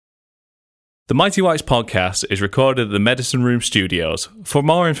The Mighty Whites podcast is recorded at the Medicine Room Studios. For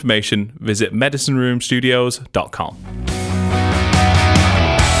more information, visit medicineroomstudios.com.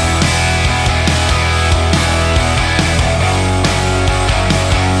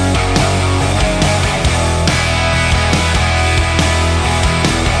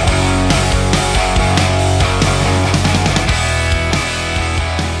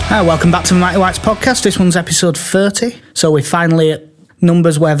 Hi, welcome back to the Mighty Whites podcast. This one's episode 30. So we're finally at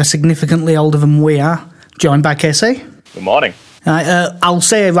numbers where they're significantly older than we are, joined by KC. Good morning. I'll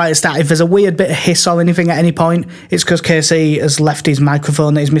say right at the start, if there's a weird bit of hiss or anything at any point, it's because KC has left his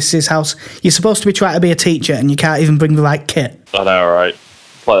microphone at his missus' house. You're supposed to be trying to be a teacher and you can't even bring the right kit. I know, right?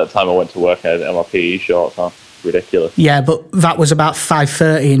 Like that time I went to work and I had MRPE shorts on. Ridiculous. Yeah, but that was about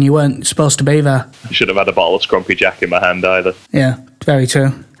 5:30 and you weren't supposed to be there. I should have had a bottle of Scrumpy Jack in my hand either. Yeah, very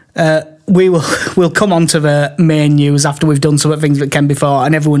true. We'll come on to the main news after we've done some of the things that came before,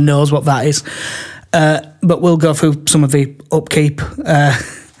 and everyone knows what that is. But we'll go through some of the upkeep.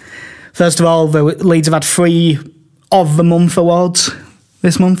 First of all, the Leeds have had 3 of the month awards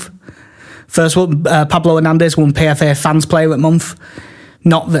this month. First one, Pablo Hernandez won PFA Fans Player at Month.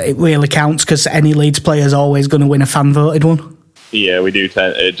 Not that it really counts, because any Leeds player is always going to win a fan-voted one. Yeah, we do.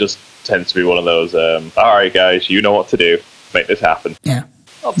 It just tends to be one of those, all right, guys, you know what to do. Make this happen. Yeah.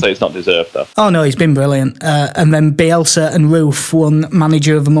 I'd say it's not deserved, though. Oh, no, he's been brilliant. And then Bielsa and Roof won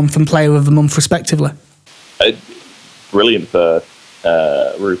Manager of the Month and Player of the Month, respectively. Brilliant for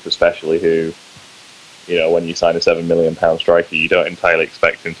Roof, especially, who, you know, when you sign a £7 million striker, you don't entirely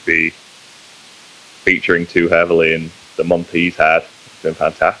expect him to be featuring too heavily in the month he's had. It's been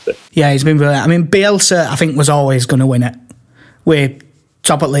fantastic. Yeah, he's been brilliant. I mean, Bielsa, I think, was always going to win it. We're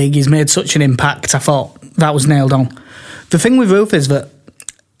top at league. He's made such an impact. I thought that was nailed on. The thing with Roof is that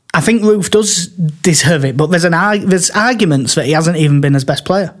I think Roof does deserve it, but there's arguments that he hasn't even been his best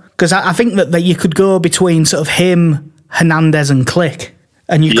player. Because I think that you could go between sort of him, Hernandez and Click,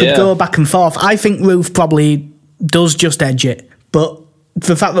 and you could go back and forth. I think Roof probably does just edge it, but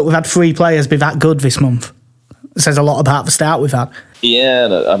the fact that we've had 3 players be that good this month says a lot about the start we've had. Yeah,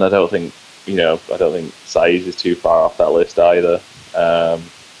 and I don't think Saiz is too far off that list either.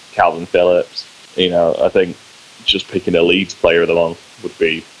 Calvin Phillips, I think just picking a Leeds player of the month would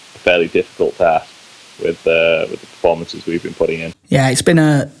be a fairly difficult task with the performances we've been putting in. Yeah, it's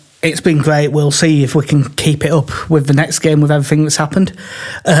been great. We'll see if we can keep it up with the next game with everything that's happened.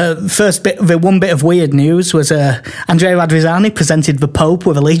 The one bit of weird news was Andrea Radrizzani presented the Pope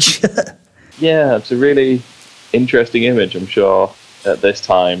with a Leeds shirt. Yeah, it's a really interesting image. I'm sure at this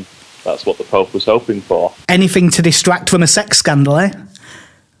time that's what the Pope was hoping for. Anything to distract from a sex scandal, eh?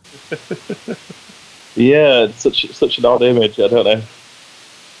 Yeah, it's such an odd image. I don't know.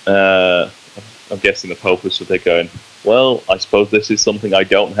 I'm guessing the Pope was there going, well, I suppose this is something I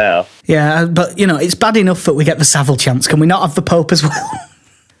don't have. Yeah, but, it's bad enough that we get the Savile chance. Can we not have the Pope as well?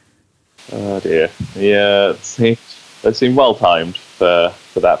 Oh, dear. Yeah, it seemed well-timed for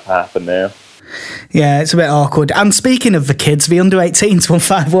that to happen now. Yeah, it's a bit awkward. And speaking of the kids, the under-18s won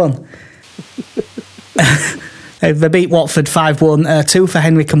 5-1. They beat Watford 5-1, 2 for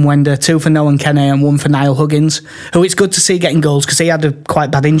Henrik Mwenda, 2 for Noah Kenne and 1 for Niall Huggins, who it's good to see getting goals because he had a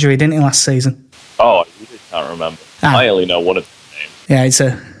quite bad injury, didn't he, last season? Oh, I really can't remember. I only know one of the names.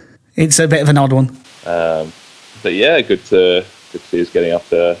 Yeah, it's a bit of an odd one. But yeah, good to see us getting off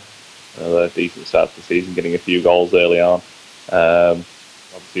to a decent start to the season, getting a few goals early on.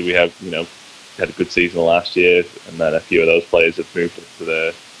 Obviously, we have had a good season last year, and then a few of those players have moved up to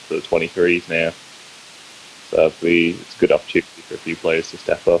the 23s now. So it's a good opportunity for a few players to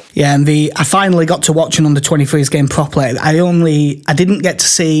step up. Yeah, and I finally got to watch an under-23s game properly. I didn't get to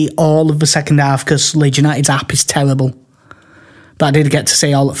see all of the second half because Leeds United's app is terrible. But I did get to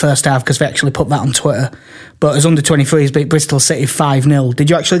see all the first half because they actually put that on Twitter. But as under-23s beat Bristol City 5-0. Did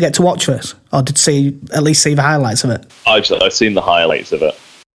you actually get to watch this? Or at least see the highlights of it? I've seen the highlights of it.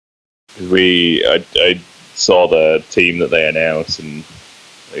 I saw the team that they announced, and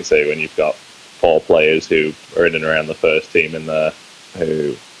they say when you've got 4 players who are in and around the first team in there,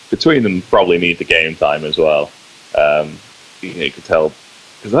 who between them probably need the game time as well. You could tell,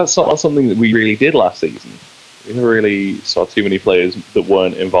 because that's not something that we really did last season. We never really saw too many players that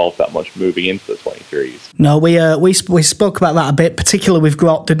weren't involved that much moving into the 23s. No, we spoke about that a bit, particularly with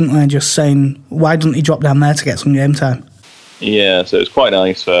Grot, didn't we? Just saying, why didn't he drop down there to get some game time? Yeah, so it's quite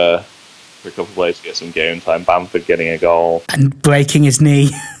nice for a couple of players to get some game time. Bamford getting a goal. And breaking his knee.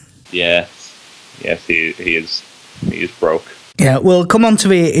 Yes, he is broke. Yeah, we'll come on to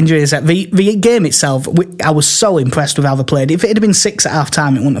the injuries. The game itself, I was so impressed with how they played. If it had been 6 at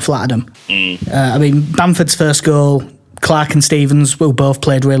half-time, it wouldn't have flattered them. I mean, Bamford's first goal, Clark and Stevens, who both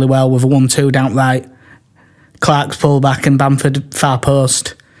played really well with a 1-2 down right. Clark's pullback and Bamford far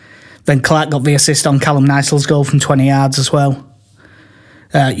post. Then Clark got the assist on Callum Nicel's goal from 20 yards as well.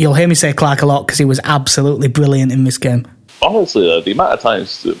 You'll hear me say Clark a lot because he was absolutely brilliant in this game. Honestly, though, the amount of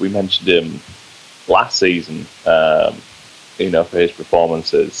times that we mentioned him last season, for his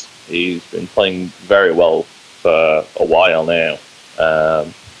performances, he's been playing very well for a while now.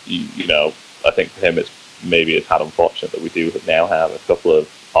 I think for him it's tad unfortunate that we do now have a couple of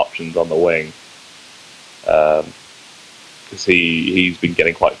options on the wing, because he's been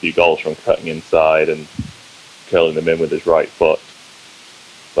getting quite a few goals from cutting inside and curling them in with his right foot.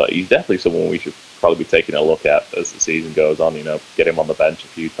 But he's definitely someone we should probably be taking a look at as the season goes on. Get him on the bench a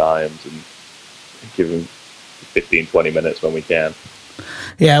few times and give him 15-20 minutes when we can.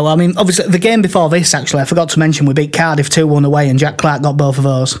 Yeah, well, I mean, obviously, the game before this, actually, I forgot to mention, we beat Cardiff 2-1 away and Jack Clark got both of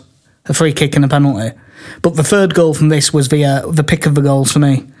those. A free kick and a penalty. But the third goal from this was the pick of the goals for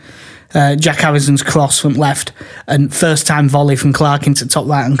me. Jack Harrison's cross from left and first-time volley from Clark into top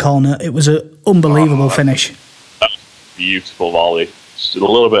right-hand corner. It was an unbelievable finish. Beautiful volley. Just a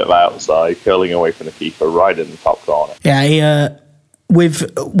little bit of outside, curling away from the keeper right in the top corner. Yeah, we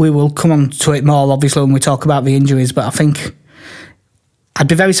will come on to it more, obviously, when we talk about the injuries, but I think I'd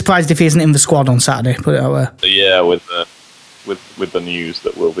be very surprised if he isn't in the squad on Saturday, put it that way. Yeah, with the news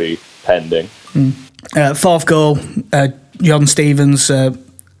that will be pending. Fourth goal, John Stevens,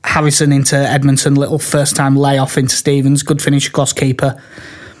 Harrison into Edmonton, little first-time layoff into Stevens, good finish across keeper.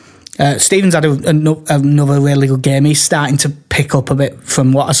 Stevens had another really good game. He's starting to pick up a bit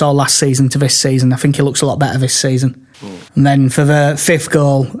from what I saw last season to this season. I think he looks a lot better this season. And then for the fifth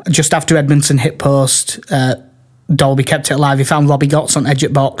goal, just after Edmonton hit post, Dolby kept it alive. He found Robbie Gotts on edge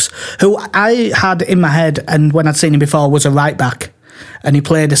at box, who I had in my head, and when I'd seen him before, was a right back. And he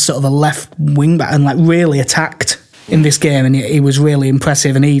played as sort of a left wing back and really attacked in this game, and he was really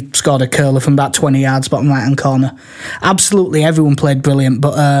impressive, and he scored a curler from about 20 yards bottom right hand corner. Absolutely everyone played brilliant,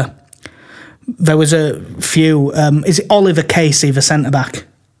 but there was a few. Is it Oliver Casey, the centre back?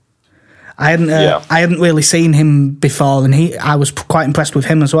 I hadn't really seen him before, and I was quite impressed with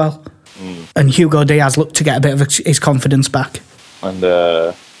him as well. And Hugo Diaz looked to get a bit of his confidence back. And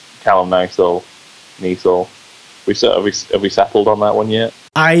Callum Niesel, have we settled on that one yet?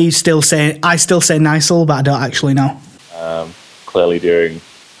 I still say Niesel, but I don't actually know. Clearly doing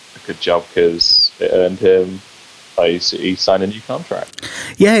a good job because it earned him. He signed a new contract.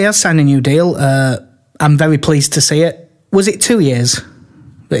 Yeah, he has signed a new deal. I'm very pleased to see it. Was it 2 years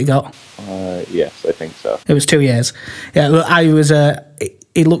that he got? Yes, I think so. It was 2 years. Yeah,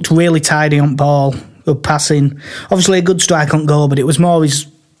 he looked really tidy on ball, good passing. Obviously a good strike on goal, but it was more his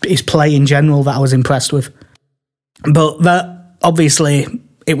play in general that I was impressed with. But that, obviously,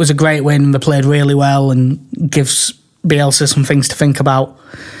 it was a great win. They played really well and gives Bielsa some things to think about.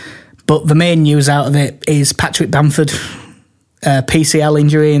 But the main news out of it is Patrick Bamford, PCL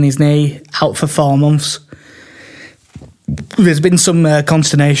injury in his knee, out for 4 months. There's been some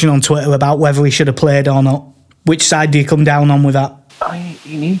consternation on Twitter about whether he should have played or not. Which side do you come down on with that?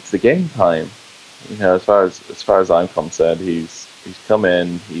 He needs the game time. As far as I'm concerned, he's come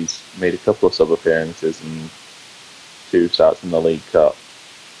in, he's made a couple of sub appearances and 2 starts in the League Cup.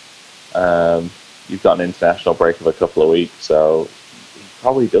 You've got an international break of a couple of weeks, so he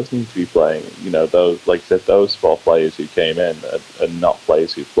probably does need to be playing. Those, like I said, those 4 players who came in are not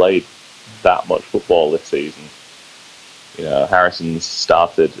players who played that much football this season. Harrison's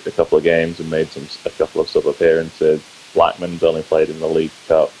started a couple of games and made a couple of sub appearances. Blackman's only played in the League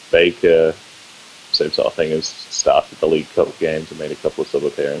Cup. Baker, same sort of thing, has started the League Cup games and made a couple of sub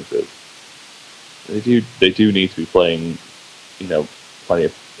appearances. They do need to be playing, plenty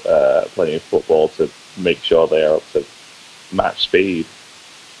of football to make sure they are up to match speed.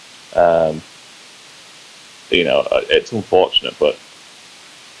 It's unfortunate, but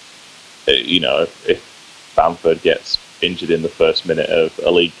if Bamford gets injured in the first minute of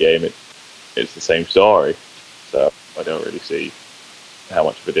a league game, it's the same story. So I don't really see how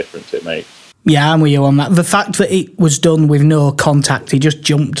much of a difference it makes. Yeah, I'm with you on that. The fact that it was done with no contact, he just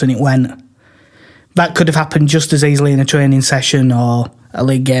jumped and it went. That could have happened just as easily in a training session or a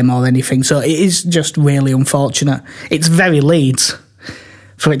league game or anything. So it is just really unfortunate. It's very Leeds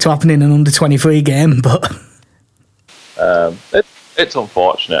for it to happen in an under-23 game, but... It's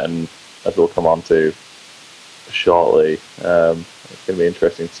unfortunate, and as we'll come on to shortly, it's going to be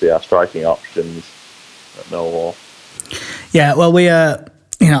interesting to see our striking options at Millwall. Yeah, well, we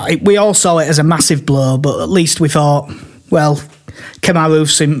all saw it as a massive blow, but at least we thought, well,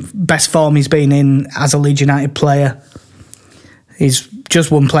 Kemaru's in best form he's been in as a Leeds United player. He's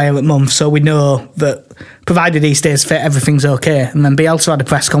just one player at month, so we know that provided he stays fit, everything's okay. And then Bielsa had a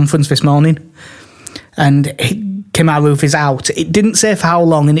press conference this morning, and Kemar Roof is out. It didn't say for how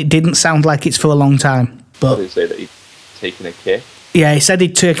long, and it didn't sound like it's for a long time. But did he say that he'd taken a kick? Yeah, he said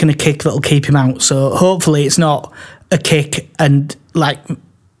he'd taken a kick that'll keep him out. So hopefully it's not a kick and, like,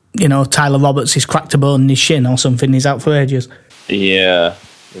 you know, Tyler Roberts has cracked a bone in his shin or something. He's out for ages. Yeah,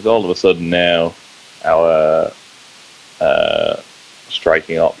 because all of a sudden now our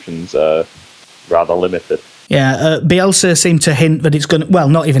striking options are rather limited. Yeah, Bielsa seemed to hint that it's going to... Well,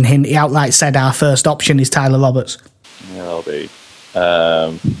 not even hint. He outright said our first option is Tyler Roberts. Yeah,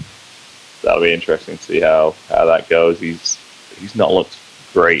 that'll be interesting to see how that goes. He's not looked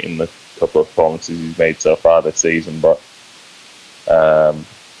great in the couple of performances he's made so far this season, but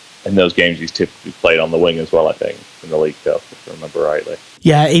in those games he's typically played on the wing as well, I think, in the League Cup, if I remember rightly.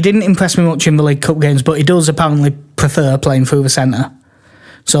 Yeah, he didn't impress me much in the League Cup games, but he does apparently prefer playing through the centre.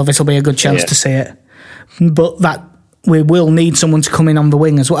 So this will be a good chance to see it. But that we will need someone to come in on the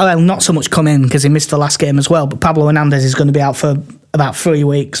wing as well. Well, not so much come in because he missed the last game as well, but Pablo Hernandez is going to be out for about 3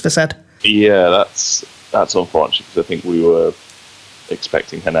 weeks, they said. Yeah, that's unfortunate because I think we were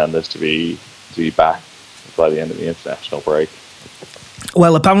expecting Hernandez to be back by the end of the international break.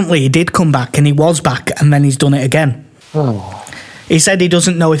 Well, apparently he did come back, and he was back, and then he's done it again. He said he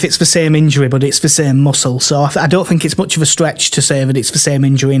doesn't know if it's the same injury, but it's the same muscle. So I don't think it's much of a stretch to say that it's the same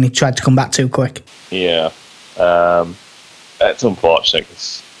injury and he tried to come back too quick. Yeah. It's unfortunate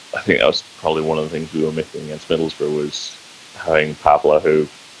because I think that was probably one of the things we were missing against Middlesbrough was having Pablo who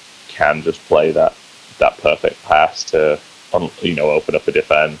can just play that perfect pass to open up a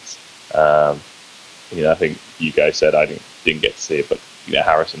defence. I think you guys said I didn't get to see it, but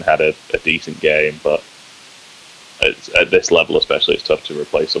Harrison had a decent game, but at this level especially, it's tough to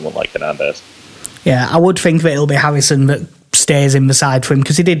replace someone like Hernandez. Yeah, I would think that it'll be Harrison that stays in the side for him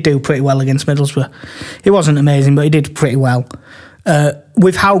because he did do pretty well against Middlesbrough. He wasn't amazing, but he did pretty well.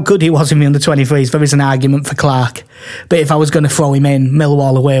 With how good he was in the under-23s, there is an argument for Clark. But if I was going to throw him in,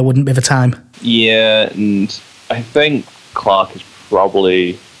 Millwall away wouldn't be the time. Yeah, and I think Clark is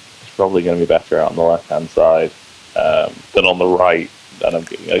probably going to be better out on the left-hand side than on the right. And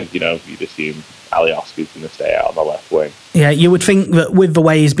you'd assume Alioski's going to stay out on the left wing. Yeah, you would think that with the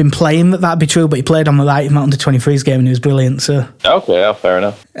way he's been playing that'd be true, but he played on the right in that under-23s game and he was brilliant. So okay, fair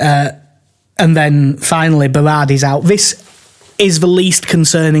enough. And then finally, Berardi's out. This is the least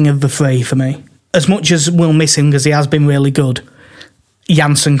concerning of the three for me. As much as we'll miss him because he has been really good,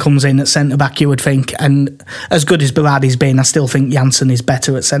 Janssen comes in at centre-back, you would think, and as good as Berardi's been, I still think Janssen is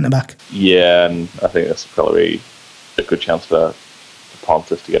better at centre-back. Yeah, and I think that's probably a good chance for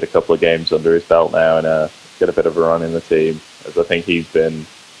Pontus to get a couple of games under his belt now and get a bit of a run in the team, as I think he's been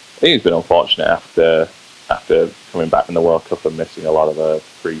unfortunate after coming back in the World Cup and missing a lot of the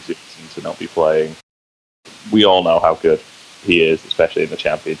pre-season to not be playing. We all know how good he is, especially in the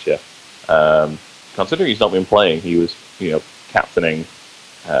Championship. Considering he's not been playing, he was captaining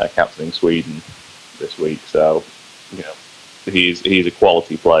Sweden this week, so he's a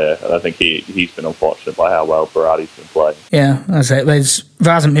quality player, and I think he's been unfortunate by how well Berardi's been playing. Yeah, that's it.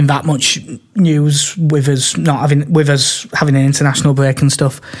 There hasn't been that much news with us having an international break and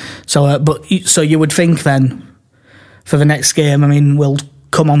stuff. So, so you would think then for the next game, I mean, we'll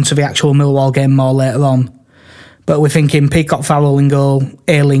come on to the actual Millwall game more later on, but we're thinking Peacock Farrell in goal,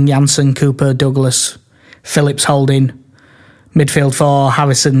 Ayling, Janssen, Cooper, Douglas, Phillips holding. Midfield for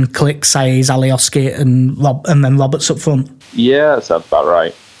Harrison, Click, Saiz, Alioski, and then Roberts up front. Yeah, that sounds about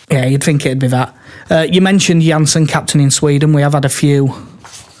right. Yeah, you'd think it'd be that. You mentioned Janssen captain in Sweden. We have had a few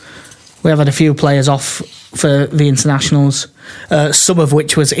players off for the internationals. Some of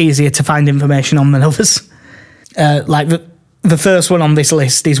which was easier to find information on than others. Like the first one on this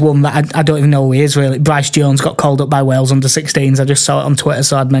list is one that I don't even know who he is really. Bryce Jones got called up by Wales under 16s. I just saw it on Twitter,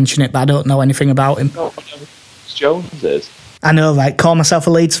 so I'd mention it, but I don't know anything about him. No, Jones is. I know, right? Call myself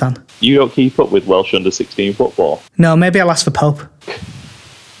a Leeds fan. You don't keep up with Welsh under-16 football? No, maybe I'll ask for Pope.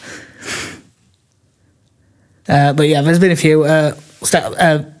 But yeah, there's been a few.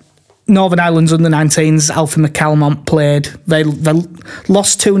 Northern Ireland's under-19s, Alfie McCalmont played. They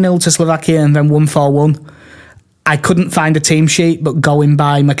lost 2-0 to Slovakia and then won 4-1. I couldn't find a team sheet, but going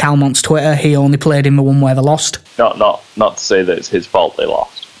by McCalmont's Twitter, he only played in the one where they lost. Not to say that it's his fault they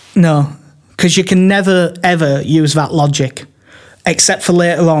lost. No, because you can never, ever use that logic. Except for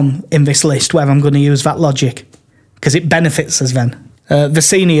later on in this list where I'm going to use that logic because it benefits us then. The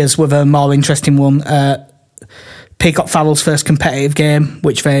seniors were the more interesting one. Peacock Farrell's first competitive game,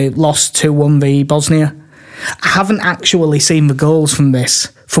 which they lost 2-1 v Bosnia. I haven't actually seen the goals from this.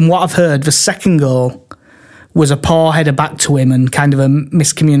 From what I've heard, the second goal was a poor header back to him and kind of a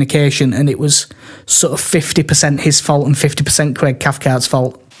miscommunication, and it was sort of 50% his fault and 50% Craig Cathcart's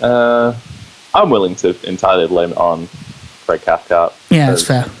fault. I'm willing to entirely blame it on Craig Cathcart. Yeah, that's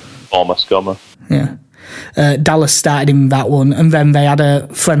fair. Former scummer. Yeah. Dallas started in that one, and then they had a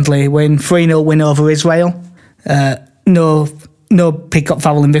friendly win, 3-0 win over Israel. No pick-up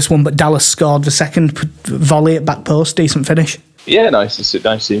foul in this one, but Dallas scored the second volley at back post. Decent finish. Yeah, nice to see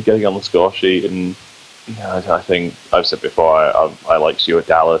him getting on the score sheet. And I think I've said before, I like Stuart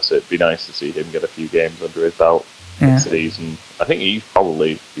Dallas. It'd be nice to see him get a few games under his belt this season. I think he's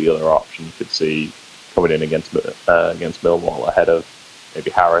probably the other option you could see coming in against Millwall ahead of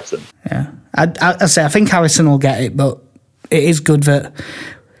maybe Harrison. Yeah, I think Harrison will get it, but it is good that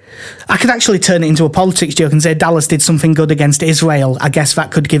I could actually turn it into a politics joke and say Dallas did something good against Israel. I guess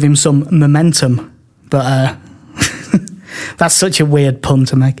that could give him some momentum, but that's such a weird pun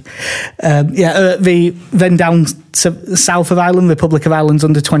to make. Then down to south of Ireland, Republic of Ireland's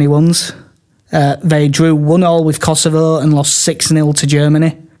under 21s. They drew 1-1 with Kosovo and lost 6-0 to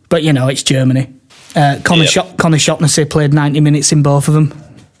Germany. But, it's Germany. Conor Shaughnessy played 90 minutes in both of them.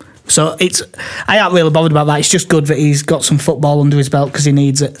 So I aren't really bothered about that. It's just good that he's got some football under his belt because he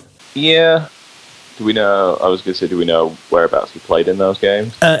needs it. Yeah. Do we know whereabouts he played in those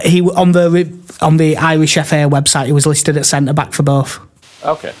games? He on the Irish FA website, he was listed at centre-back for both.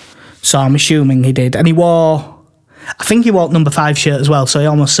 Okay. So I'm assuming he did. And I think he wore number 5 shirt as well, so he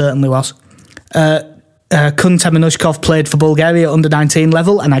almost certainly was. Kun Temenushkov played for Bulgaria under 19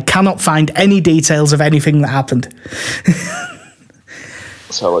 level, and I cannot find any details of anything that happened.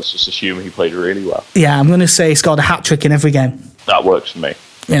 So let's just assume he played really well. Yeah, I'm going to say he scored a hat-trick in every game. That works for me.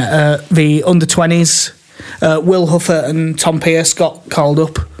 Yeah, the under 20s, Will Huffer and Tom Pearce got called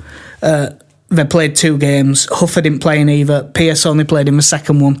up. They played 2 games. Huffer didn't play in either. Pearce only played in the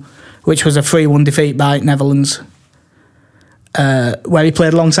second one, which was a 3-1 defeat by Netherlands, where he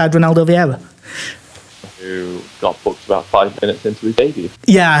played alongside Ronaldo Vieira, who got booked about 5 minutes into his debut.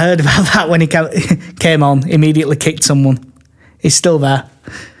 Yeah, I heard about that when he came on. Immediately kicked someone. He's still there.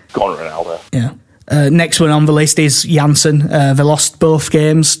 Go on, Ronaldo. Yeah. Next one on the list is Janssen. They lost both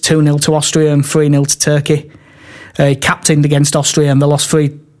games, 2-0 to Austria and 3-0 to Turkey. He captained against Austria and they lost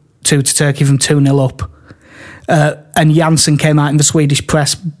 3-2 to Turkey from 2-0 up. And Janssen came out in the Swedish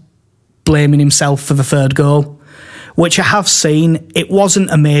press blaming himself for the third goal, which I have seen. It wasn't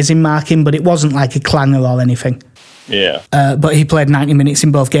amazing marking, but it wasn't like a clanger or anything. Yeah. But he played 90 minutes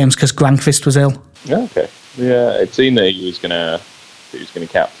in both games because Granqvist was ill. Okay. Yeah, it seemed that he was gonna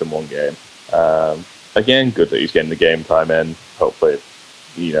captain one game. Again, good that he's getting the game time in. Hopefully,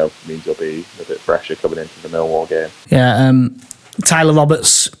 means he'll be a bit fresher coming into the Millwall game. Yeah. Tyler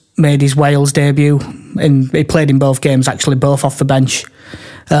Roberts made his Wales debut, and he played in both games. Actually, both off the bench.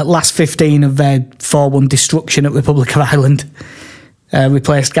 Last 15 of their 4-1 destruction at Republic of Ireland.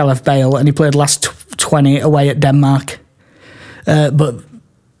 Replaced Gareth Bale, and he played last 20 away at Denmark.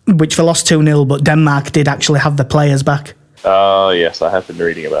 Which they lost 2-0, but Denmark did actually have the players back. Oh, yes, I have been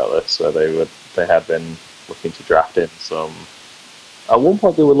reading about this. So they had been looking to draft in some. At one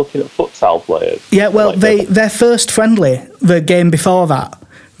point, they were looking at futsal players. Yeah, well, their first friendly, the game before that,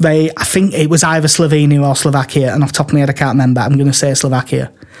 I think it was either Slovenia or Slovakia, and off the top of my head, I can't remember. I'm going to say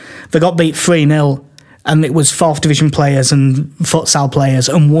Slovakia. They got beat 3-0, and it was 4th division players and futsal players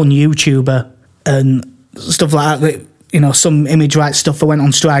and one YouTuber and stuff like that. Some image rights stuff that went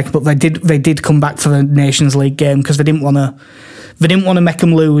on strike, but they did come back for the Nations League game because they didn't want to make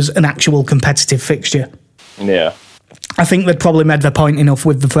them lose an actual competitive fixture. Yeah, I think they'd probably made their point enough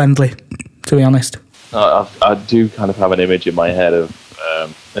with the friendly, to be honest. I do kind of have an image in my head of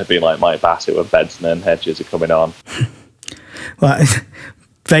it being like Mike Bassett when Benson and Hedges are coming on. Well,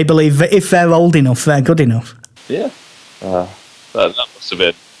 they believe that if they're old enough, they're good enough. Yeah, that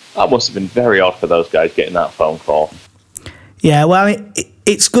must have been very odd for those guys getting that phone call. Yeah, well,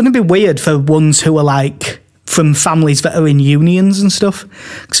 it's going to be weird for ones who are like from families that are in unions and stuff.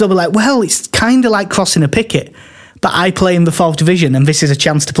 Because they'll be like, well, it's kind of like crossing a picket, but I play in the 4th division and this is a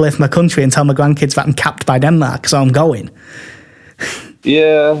chance to play for my country and tell my grandkids that I'm capped by Denmark, so I'm going.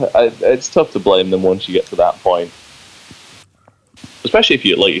 Yeah, it's tough to blame them once you get to that point. Especially if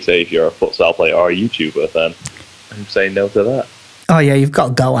if you're a futsal player or a YouTuber, then I'm saying no to that. Oh yeah, you've got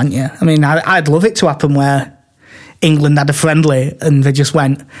to go, haven't you? I mean, I'd love it to happen where England had a friendly and they just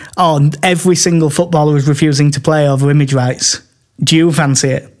went, every single footballer was refusing to play over image rights. Do you fancy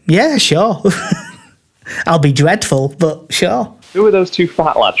it? Yeah, sure. I'll be dreadful, but sure. Who are those 2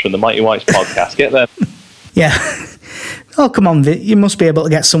 fat lads from the Mighty Whites podcast? Get them. Yeah. Oh, come on, you must be able to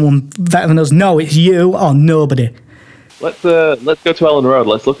get someone better than us. No, it's you or nobody. Let's go to Ellen Road.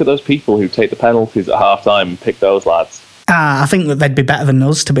 Let's look at those people who take the penalties at half time and pick those lads. I think that they'd be better than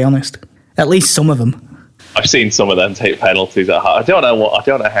us, to be honest. At least some of them. I've seen some of them take penalties at half. I don't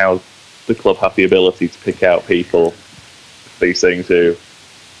know how the club have the ability to pick out people, these things who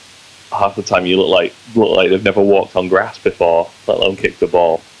half the time you look like they've never walked on grass before, let alone kicked the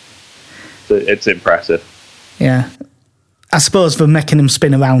ball. So it's impressive. Yeah. I suppose the making them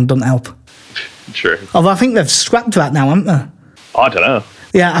spin around doesn't help. True. Although I think they've scrapped that now, haven't they? I don't know.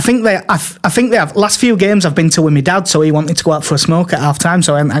 Yeah, I think they have. Last few games I've been to with my dad, so he wanted to go out for a smoke at half time,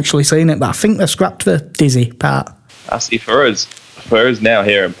 so I haven't actually seen it, but I think they've scrapped the dizzy part. I see. For us now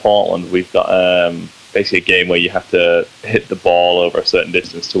here in Portland, we've got basically a game where you have to hit the ball over a certain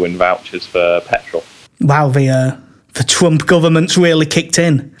distance to win vouchers for petrol. Wow, the Trump government's really kicked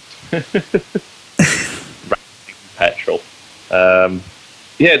in. Petrol.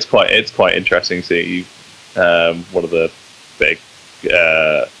 Yeah, it's quite interesting to see one of the big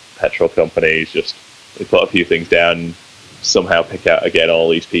petrol companies just they put a few things down and somehow pick out again all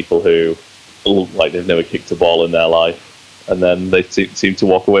these people who look like they've never kicked a ball in their life, and then they seem to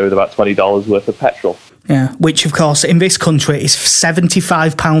walk away with about $20 worth of petrol. Yeah, which of course in this country is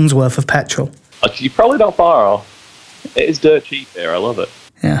 £75 worth of petrol. You're probably not far off. It is dirt cheap here. I love it.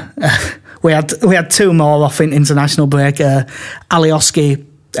 Yeah, we had two more off in international break. Alioski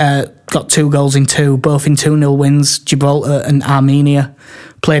got 2 goals in 2, both in 2-0 wins. Gibraltar and Armenia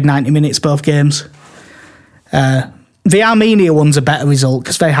played 90 minutes both games. The Armenia one's a better result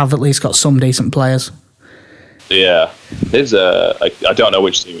because they have at least got some decent players. Yeah, I don't know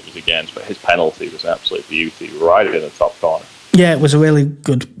which team it was against, but his penalty was an absolute beauty, right in the top corner. Yeah, it was a really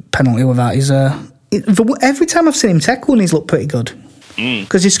good penalty with that. Every time I've seen him take one, he's looked pretty good.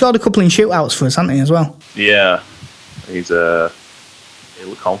 Because he scored a couple in shootouts for us, hasn't he, as well? Yeah, he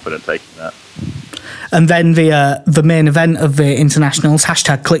looked confident taking that. And then the main event of the internationals,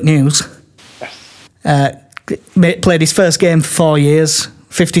 #ClickNews, played his first game for 4 years,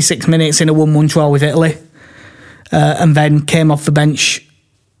 56 minutes in a 1-1 draw with Italy, and then came off the bench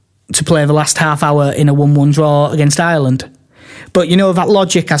to play the last half hour in a 1-1 draw against Ireland. But you know that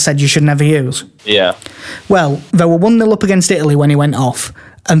logic I said you should never use? Yeah. Well, they were 1-0 up against Italy when he went off,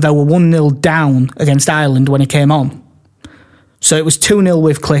 and they were 1-0 down against Ireland when he came on. So it was 2-0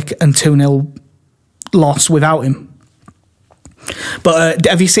 with Click and 2-0 loss without him. But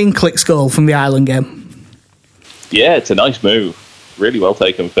have you seen Click's goal from the Ireland game? Yeah, it's a nice move. Really well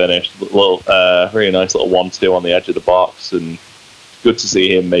taken finish. Really nice little 1-2 on the edge of the box, and good to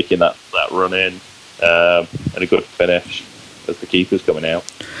see him making that run in and a good finish as the keeper's coming out.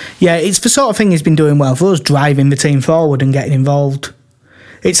 Yeah, it's the sort of thing he's been doing well for us, driving the team forward and getting involved.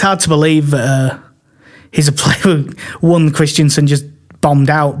 It's hard to believe that he's a player who, 1, Christensen just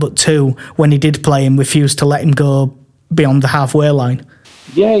bombed out, but 2, when he did play him, refused to let him go beyond the halfway line.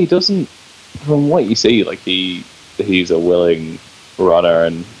 Yeah, he doesn't, from what you see, like he's a willing runner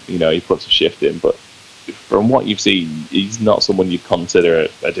and, he puts a shift in, but from what you've seen, he's not someone you'd consider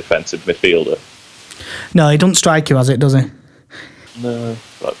a defensive midfielder. No, he doesn't strike you as it, does he? No,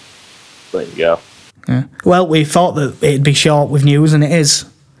 but there you go. Yeah. Well, we thought that it'd be short with news, and it is.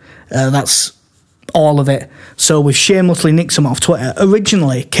 That's all of it. So we've shamelessly nicked some off Twitter.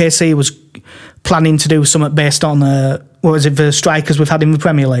 Originally, KC was planning to do something based on the strikers we've had in the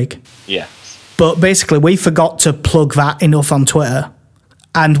Premier League. Yeah. But basically, we forgot to plug that enough on Twitter,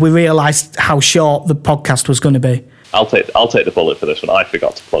 and we realised how short the podcast was going to be. I'll take the bullet for this one. I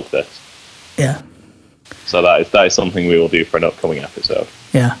forgot to plug this. Yeah. So that is something we will do for an upcoming episode.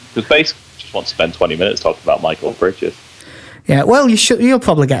 Yeah. Because basically, I just want to spend 20 minutes talking about Michael Bridges. Yeah, well, you'll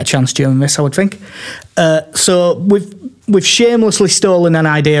probably get a chance during this, I would think. So we've shamelessly stolen an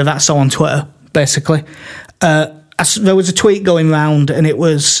idea that's on Twitter, basically. There was a tweet going round, and it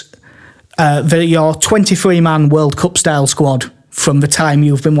was your 23-man World Cup style squad from the time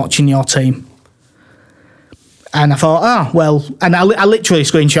you've been watching your team. And I thought, and I literally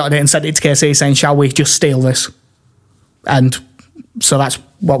screenshotted it and sent it to KC saying, shall we just steal this? And so that's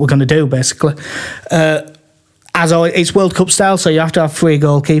what we're going to do, basically. As always, it's World Cup style, so you have to have 3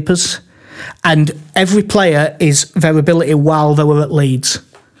 goalkeepers. And every player is their ability while they were at Leeds.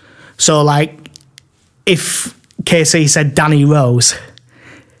 So, if KC said Danny Rose,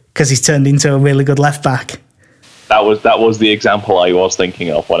 because he's turned into a really good left-back. That was the example I was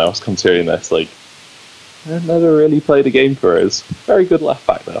thinking of when I was considering this. Never really played a game for us. Very good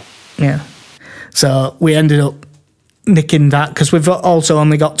left-back, though. Yeah. So, we ended up nicking that because we've also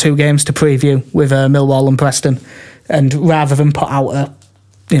only got 2 games to preview with Millwall and Preston, and rather than put out a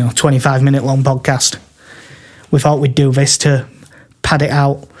 25-minute long podcast, we thought we'd do this to pad it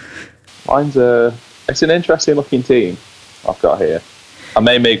out. It's an interesting looking team. I've got here. I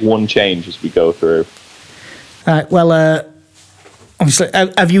may make one change as we go through. Right, well, obviously,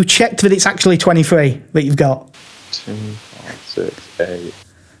 have you checked that it's actually 23 that you've got? 2, 4, 6, 8,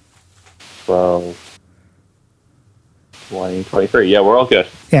 12, 20, 23. Yeah, we're all good.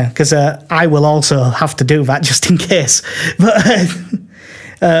 Yeah, because I will also have to do that just in case.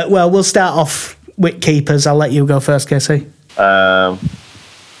 But, well, we'll start off with keepers. I'll let you go first, Casey.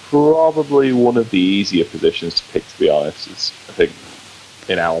 Probably one of the easier positions to pick, to be honest. Is, I think,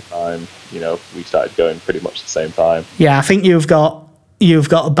 in our time, we started going pretty much the same time. Yeah, I think you've got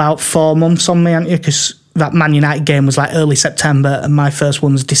about 4 months on me, haven't you? Because that Man United game was like early September, and my first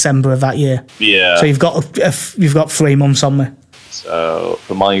one's December of that year. Yeah. So you've got 3 months on me. So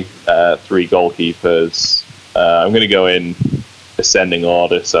for my 3 goalkeepers, I'm going to go in ascending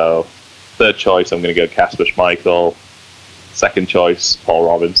order. So third choice, I'm going to go Kasper Schmeichel. Second choice, Paul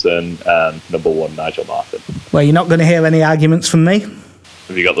Robinson, and number 1, Nigel Martyn. Well, you're not going to hear any arguments from me.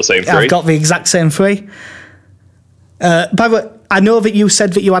 Have you got the same 3? I've got the exact same 3. By the way, I know that you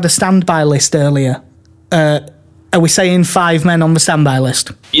said that you had a standby list earlier. Are we saying 5 men on the standby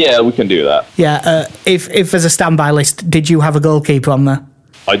list? Yeah, we can do that. Yeah, if there's a standby list, did you have a goalkeeper on there?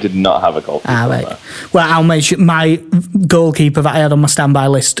 I did not have a goalkeeper on there. Well, I'll make sure my goalkeeper that I had on my standby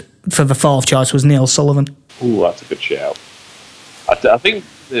list for the 4th choice was Neil Sullivan. Ooh, that's a good shout. I think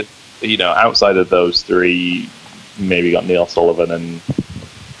that, outside of those 3, maybe got Neil Sullivan and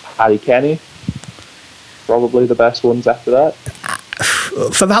Harry Kenny. Probably the best ones after that.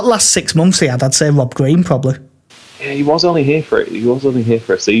 For that last 6 months he had, I'd say Rob Green probably. Yeah, he was only here for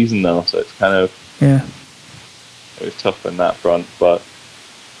a season though, so it's kind of it was tough in that front. But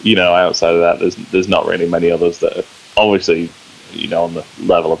outside of that, there's not really many others that are obviously on the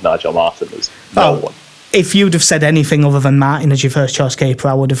level of Nigel Martyn. There's no one. If you'd have said anything other than Martin as your first choice keeper,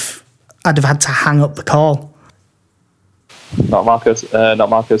 I'd have had to hang up the call. Not Marco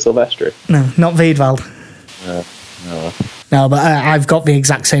Silvestri. No, not Wiedwald. No. No, but I've got the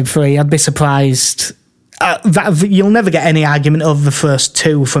exact same 3. I'd be surprised. You'll never get any argument over the first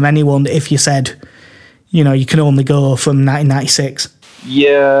 2 from anyone if you said, you can only go from 1996.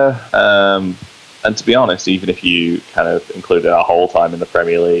 Yeah, and to be honest, even if you kind of included our whole time in the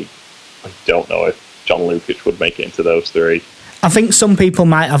Premier League, I don't know if John Lukic would make it into those 3. I think some people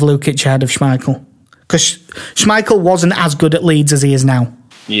might have Lukic ahead of Schmeichel. Because Schmeichel wasn't as good at Leeds as he is now.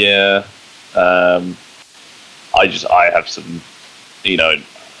 Yeah. I have some,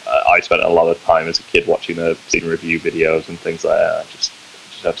 I spent a lot of time as a kid watching the season review videos and things like that. I just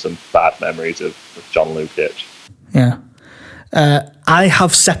have some bad memories of John Lukic. Yeah. I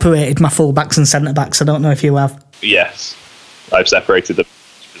have separated my full-backs and centre-backs. I don't know if you have. Yes. I've separated the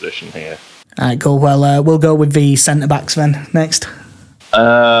position here. All right, cool. Well, we'll go with the centre-backs then, next.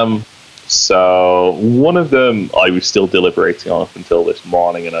 So one of them I was still deliberating on up until this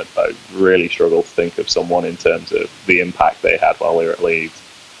morning, and I really struggled to think of someone in terms of the impact they had while they were at Leeds.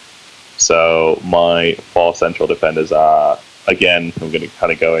 So my 4 central defenders are, again, I'm going to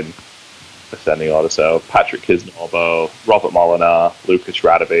kind of go in ascending order. So Patrick Kisnorbo, Robert Molinar, Lucas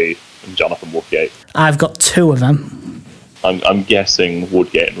Radebe, and Jonathan Woodgate. I've got 2 of them. I'm guessing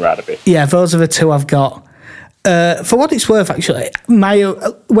Woodgate and Radebe. Yeah, those are the 2 I've got. For what it's worth, actually,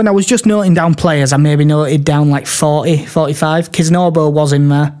 when I was just noting down players, I maybe noted down like 40, 45. Kisnorbo was in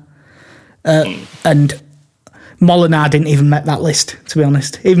there. And Molinar didn't even make that list, to be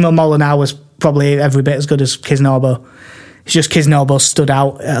honest. Even though Molinar was probably every bit as good as Kisnorbo. It's just Kisnorbo stood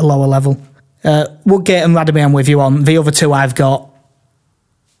out at a lower level. Woodgate and Radebe I'm with you on. The other 2 I've got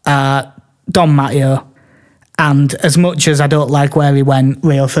are Don Matteo, and as much as I don't like where he went,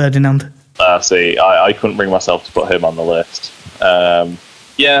 Rio Ferdinand. See, I couldn't bring myself to put him on the list.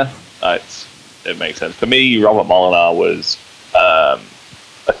 It makes sense. For me, Robert Molinar was, I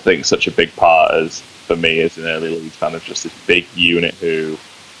think, such a big part for me as an early Leeds fan of just this big unit who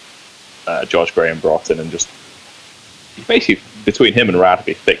George Graham brought in, and just basically between him and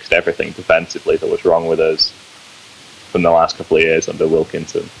Radebe fixed everything defensively that was wrong with us from the last couple of years under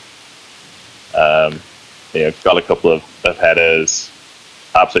Wilkinson. Got a couple of headers.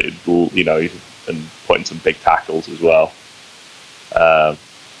 Absolutely, and putting some big tackles as well. I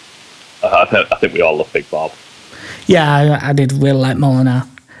think we all love Big Bob. Yeah, I did really like Molinar.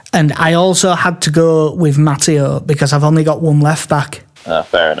 And I also had to go with Matteo because I've only got 1 left back.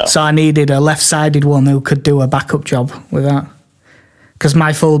 Fair enough. So I needed a left-sided one who could do a backup job with that. Because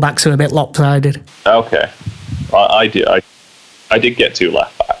my full-backs are a bit lopsided. Okay. I did get 2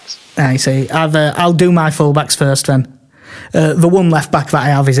 left backs. I see. I'll do my full-backs first then. The 1 left back that I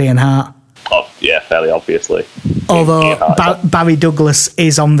have is Ian Hart. Oh, yeah, fairly obviously. Although Barry Douglas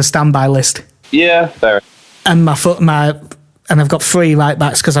is on the standby list. Yeah, fair. and and I've got 3 right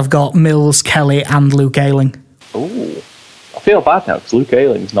backs because I've got Mills, Kelly, and Luke Ayling. Ooh, I feel bad now because Luke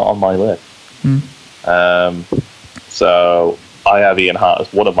Ayling's not on my list. So I have Ian Hart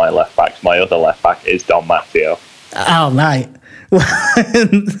as one of my left backs. My other left back is Don Matteo. Oh, right.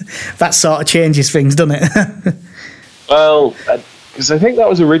 That sort of changes things, doesn't it? Well, because I think that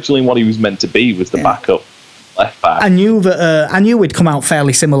was originally what he was meant to be, was the backup left back. I knew we'd come out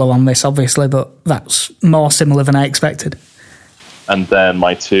fairly similar on this, obviously, but that's more similar than I expected. And then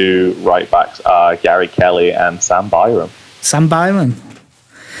my 2 right backs are Gary Kelly and Sam Byram. Sam Byram.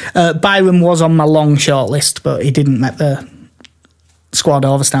 Byram was on my long short list, but he didn't make the squad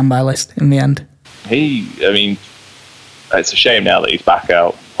over standby list in the end. It's a shame now that he's back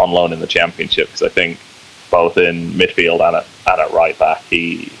out on loan in the Championship, because I think both in midfield and at right back,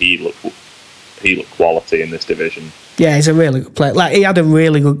 he looked quality in this division. Yeah, he's a really good player. Like,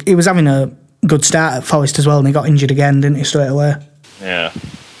 he was having a good start at Forest as well, and he got injured again, didn't he, straight away? Yeah,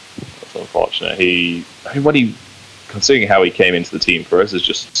 that's unfortunate. Considering how he came into the team for us as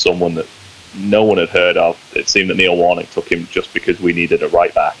just someone that no one had heard of, it seemed that Neil Warnock took him just because we needed a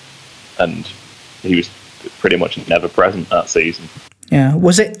right back, and he was pretty much never present that season. Yeah,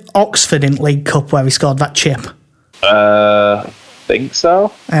 was it Oxford in League Cup where he scored that chip? I think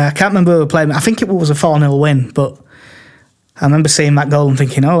so. I can't remember who we were playing. I think it was a 4-0 win, but I remember seeing that goal and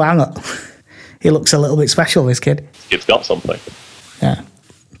thinking, oh, hang on, he looks a little bit special, this kid. This kid's got something. Yeah.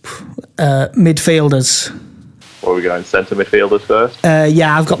 Midfielders. Where are we going? Centre midfielders first?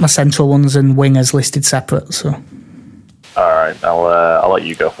 Yeah, I've got my central ones and wingers listed separate. So. All right, I'll let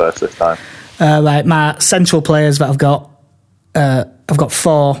you go first this time. Right, my central players that I've got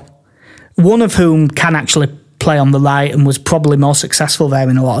 4. One of whom can actually play on the right and was probably more successful there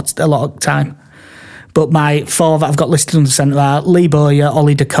in a lot of time. But my 4 that I've got listed on the centre are Lee Bowyer,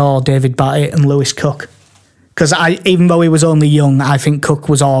 Ollie Decor, David Batty, and Lewis Cook. Because even though he was only young, I think Cook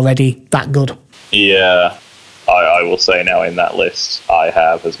was already that good. Yeah, I will say now in that list, I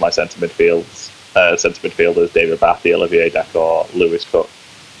have as my centre midfielders David Batty, Olivier Decor, Lewis Cook,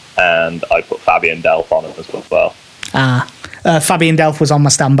 and I put Fabian Delph on it as well. Fabian Delph was on my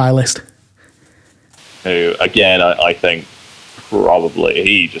standby list. Who, again, I think probably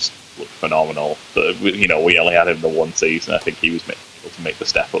he just looked phenomenal. But, we only had him the one season. I think he was able to make the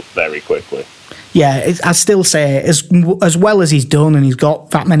step up very quickly. Yeah, I still say, as well as he's done, and he's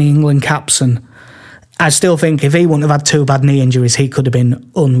got that many England caps, and I still think if he wouldn't have had 2 bad knee injuries, he could have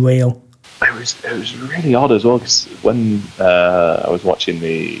been unreal. It was really odd as well, because when I was watching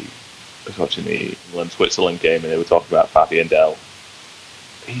the England-Switzerland game and they were talking about Fabian Delph,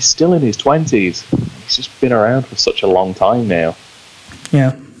 he's still in his 20s. He's just been around for such a long time now.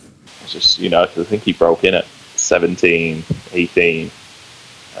 Yeah. It's just, I think he broke in at 17, 18,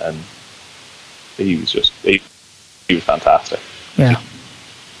 and he was fantastic. Yeah.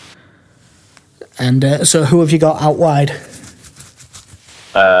 And so who have you got out wide?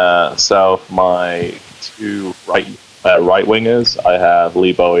 So my 2 right wingers, I have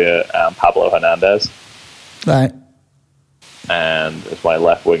Lee Bowyer and Pablo Hernandez. Right. And as my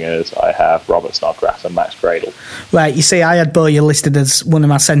left wingers, I have Robert Snodgrass and Max Cradle. Right, you see, I had Bowyer listed as one of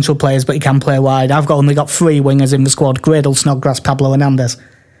my central players, but he can play wide. I've only got 3 wingers in the squad: Cradle, Snodgrass, Pablo Hernandez.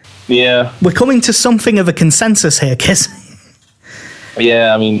 Yeah. We're coming to something of a consensus here, Kiss.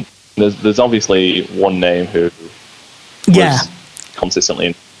 Yeah, I mean, there's obviously one name who was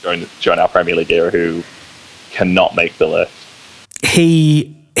consistently during our Premier League era who cannot make the list.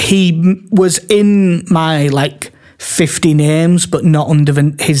 He was in my 50 names, but not under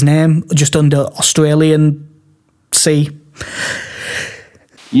his name, just under Australian C.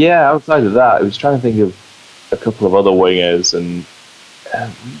 Yeah, outside of that, I was trying to think of a couple of other wingers, and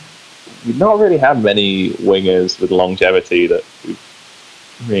we've not really had many wingers with longevity that we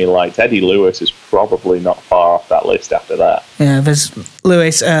really liked. Eddie Lewis is probably not far off that list after that. Yeah, there's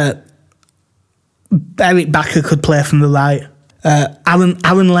Lewis. Eric Backer could play from the right.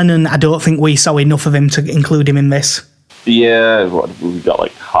 Aaron Lennon, I don't think we saw enough of him to include him in this. Yeah, we got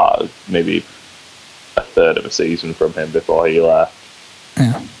maybe a third of a season from him before he left.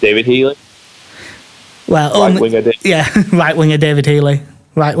 Yeah. David Healy? Well, right winger David Healy.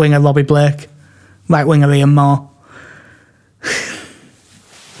 Right winger Robbie Blake. Right winger Ian Moore.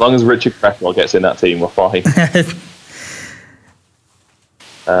 As long as Richard Cresswell gets in that team, we're fine.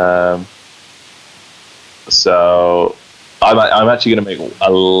 So I'm actually going to make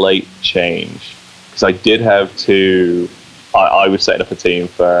a late change, because I did have 2. I was setting up a team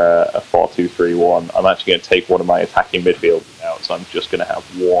for a 4-2-3-1. I'm actually going to take one of my attacking midfielders out, so I'm just going to have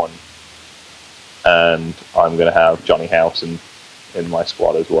 1, and I'm going to have Johnny Howson in my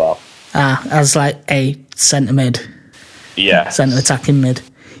squad as well. As like a centre mid. Yeah. Centre attacking mid.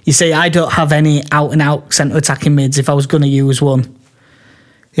 You see, I don't have any out and out centre attacking mids. If I was going to use one,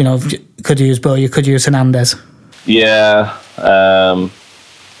 you know, could use Bo, you could use Hernandez. Yeah. I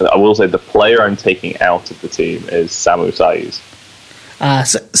will say the player I'm taking out of the team is Samu Saiz.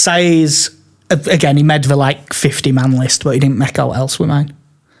 Saiz, again, he made the like 50-man list, but he didn't make out else with mine.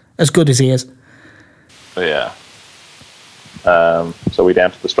 As good as he is. Yeah. So we're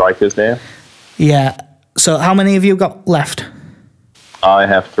down to the strikers now? Yeah. So how many have you got left? I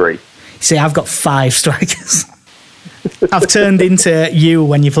have 3. See, I've got 5 strikers. I've turned into you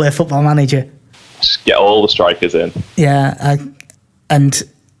when you play Football Manager. Just get all the strikers in. Yeah, and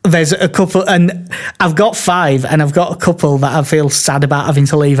there's a couple, and I've got 5, and I've got a couple that I feel sad about having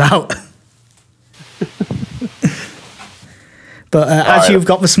to leave out. But as you've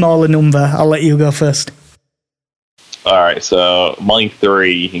got the smaller number, I'll let you go first. All right, so my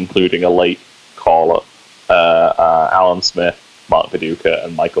 3, including a late call-up, Alan Smith, Mark Viduka,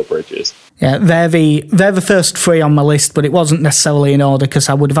 and Michael Bridges. Yeah, they're the first 3 on my list, but it wasn't necessarily in order because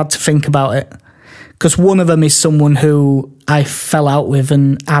I would have had to think about it. Because one of them is someone who I fell out with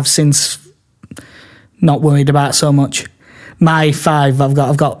and have since not worried about so much. My 5, I've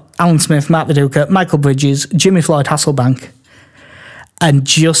got Alan Smith, Mark Viduka, Michael Bridges, Jimmy Floyd Hasselbank, and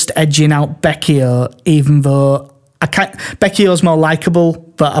just edging out Becchio, even though Becchio's more likeable,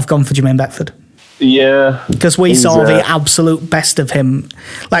 but I've gone for Jermaine Beckford. Yeah. Because we saw the absolute best of him.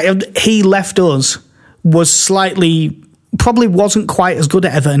 Like, he left us, was slightly, probably wasn't quite as good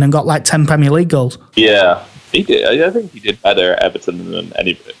at Everton and got like 10 Premier League goals. Yeah, he did. I think he did better at Everton than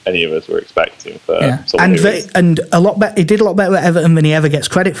any of us were expecting. For and a lot better. He did a lot better at Everton than he ever gets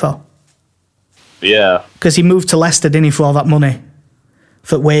credit for. Yeah. Because he moved to Leicester, didn't he, for all that money,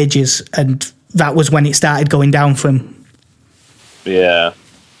 for wages, and that was when it started going down for him. Yeah.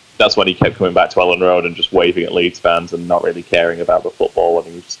 That's when he kept coming back to Ellen Road and just waving at Leeds fans and not really caring about the football when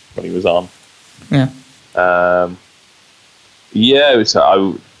he was on. Yeah. Yeah. It was,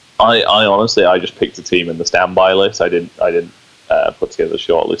 I honestly just picked a team in the standby list. I didn't put together the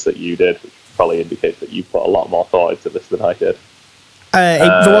short list that you did, which probably indicates that you put a lot more thought into this than I did.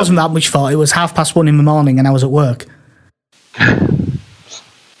 There wasn't that much thought. It was 1:30 in the morning and I was at work.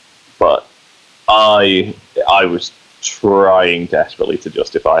 But I was trying desperately to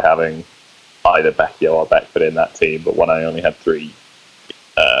justify having either Becchio or Beckford in that team, but when I only had 3,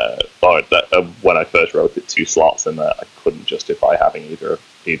 when I first wrote it, 2 slots in there, I couldn't justify having either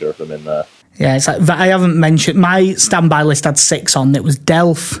of them in there. Yeah, it's like I haven't mentioned my standby list had 6 on. It was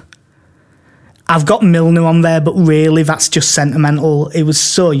Delph. I've got Milner on there, but really that's just sentimental. He was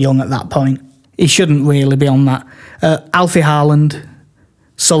so young at that point. He shouldn't really be on that. Alfie Haaland,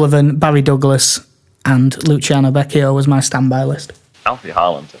 Sullivan, Barry Douglas, and Luciano Becchio was my standby list. Alfie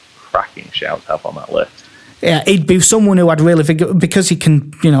Haaland's a cracking shout to have on that list. Yeah, he'd be someone who I'd really think, because he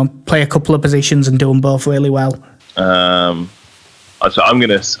can, play a couple of positions and do them both really well. So I'm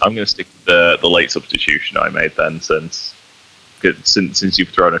gonna stick with the late substitution I made then, since you've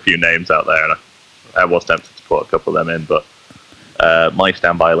thrown a few names out there, and I was tempted to put a couple of them in, but my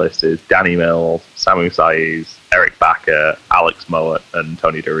standby list is Danny Mills, Samu Saiz, Eric Bakker, Alex Mowat, and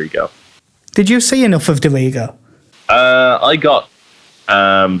Tony Dorigo. Did you see enough of Dorigo? I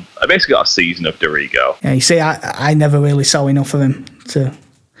basically got a season of Dorigo. Yeah, you see, I never really saw enough of him.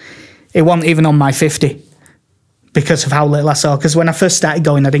 It wasn't even on my 50 because of how little I saw. Because when I first started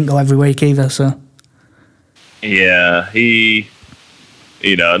going, I didn't go every week either. So yeah, that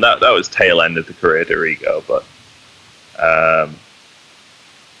was tail end of the career Dorigo, but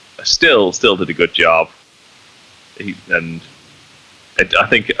still did a good job. I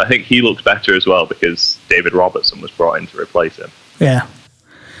think he looks better as well because David Robertson was brought in to replace him. Yeah.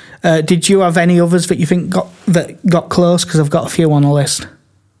 Did you have any others that you think got close? Because I've got a few on the list.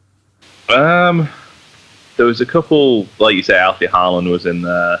 There was a couple, like you say, Alfie Haaland was in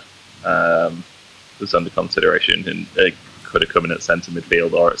there. Was under consideration, and they could have come in at centre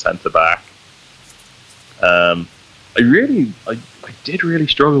midfield or at centre back. I did really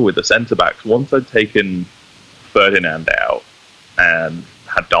struggle with the centre backs once I'd taken Ferdinand out and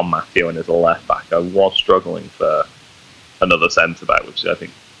had Don Matthew in as a left back. I was struggling for another centre back, which I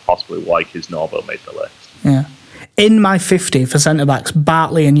think possibly why Kisnorbo made the list. Yeah, in my 50 for centre backs,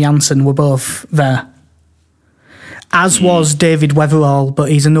 Bartley and Janssen were both there. As was David Weatherall, but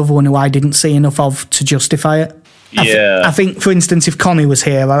he's another one who I didn't see enough of to justify it. I think, for instance, if Connie was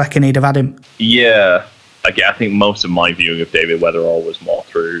here, I reckon he'd have had him. Yeah. I think most of my viewing of David Weatherall was more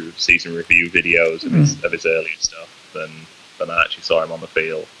through season review videos of his earlier stuff than I actually saw him on the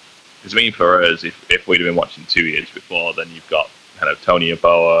field. Because for us, if we'd have been watching 2 years before, then you've got kind of Tony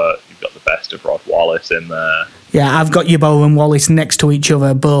Yeboah. You've got the best of Rod Wallace in there. Yeah, I've got Yeboah and Wallace next to each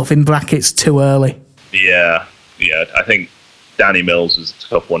other, both in brackets too early. Yeah. I think Danny Mills is a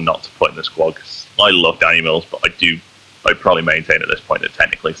tough one not to put in the squad because I love Danny Mills, but I'd probably maintain at this point that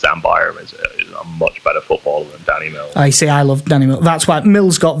technically Sam Byram is a much better footballer than Danny Mills. I see, I love Danny Mills. That's why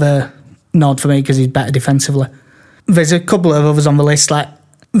Mills got the nod for me, because he's better defensively. There's a couple of others on the list like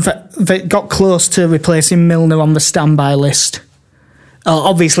that got close to replacing Milner on the standby list.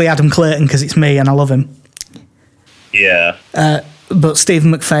 Obviously Adam Clayton, because it's me and I love him. Yeah. But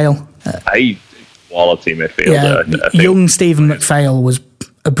Stephen McPhail. Quality midfielder. Yeah, I think. Young Stephen McPhail was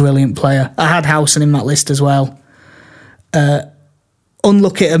a brilliant player. I had Howson in that list as well.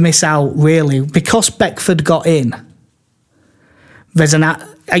 Unlucky to miss out, really, because Beckford got in.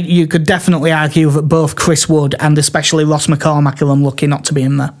 You could definitely argue that both Chris Wood and especially Ross McCormack are unlucky not to be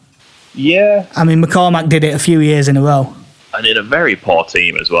in there. Yeah. I mean, McCormack did it a few years in a row. And in a very poor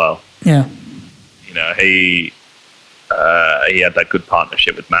team as well. Yeah. He had that good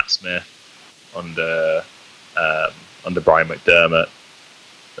partnership with Matt Smith under Brian McDermott,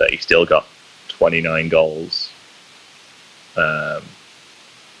 that he still got 29 goals.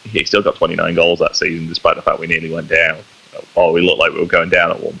 He still got 29 goals that season, despite the fact we nearly went down. Or we looked like we were going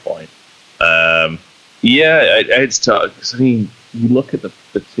down at one point. It's tough. 'Cause, I mean, you look at the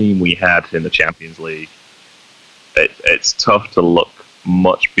team we had in the Champions League, it's tough to look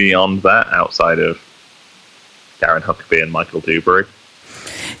much beyond that outside of Darren Huckabee and Michael Dewberry.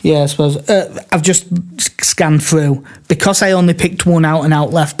 Yeah, I suppose. I've just scanned through. Because I only picked one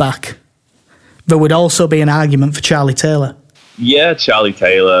out-and-out left-back, there would also be an argument for Charlie Taylor. Yeah, Charlie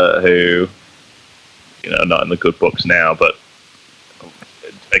Taylor, who, not in the good books now, but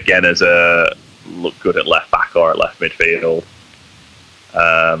again, look good at left-back or at left midfield.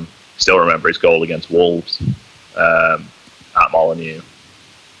 Still remember his goal against Wolves at Molineux.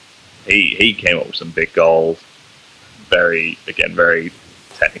 He came up with some big goals. Very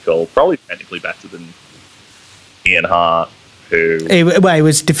technical, probably technically better than Ian Hart, who... He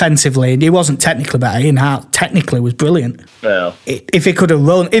was defensively. He wasn't technically better. Ian Hart technically was brilliant. Well, if he could have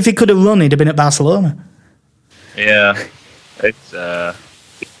run, he'd have been at Barcelona. Yeah, it's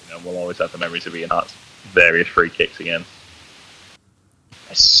we'll always have the memories of Ian Hart's various free kicks against.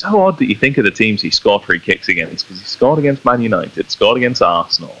 It's so odd that you think of the teams he scored free kicks against, because he scored against Man United, scored against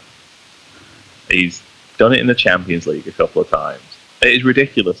Arsenal. He's done it in the Champions League a couple of times. It is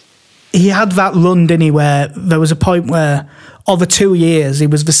ridiculous. He had that run, didn't he, where there was a point where, over 2 years, he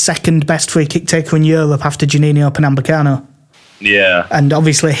was the second best free kick taker in Europe after Juninho Pernambucano. Yeah. And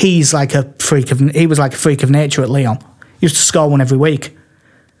obviously he was like a freak of nature at Lyon. He used to score one every week.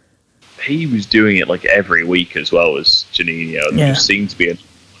 He was doing it like every week as well as Juninho. There just seemed to be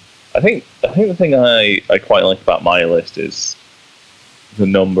I think the thing I quite like about my list is the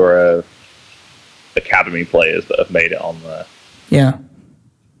number of academy players that have made it on there. Yeah.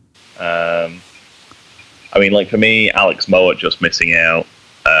 I mean, like for me, Alex Mowat just missing out.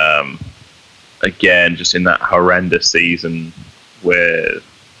 Again, just in that horrendous season with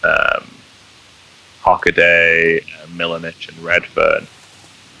Hockaday, Milanic and Redfern.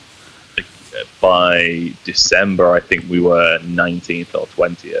 By December, I think we were 19th or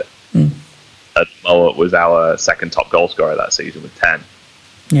 20th. And Mowat was our second top goal scorer that season with 10.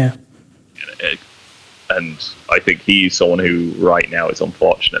 Yeah. And I think he's someone who right now is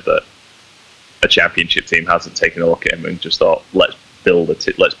unfortunate that a championship team hasn't taken a look at him and just thought, let's build a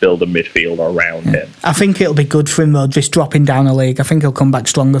midfield around him. I think it'll be good for him though, just dropping down a league. I think he'll come back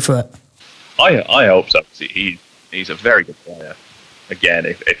stronger for it. I hope so. He's a very good player. Again,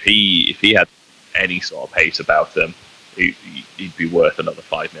 if he had any sort of pace about him, he'd be worth another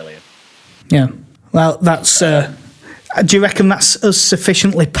 5 million. Yeah. Well, that's. Do you reckon that's us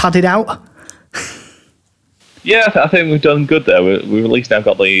sufficiently padded out? Yeah, I think we've done good there. We've at least now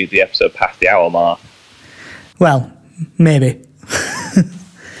got the episode past the hour mark. Well, maybe.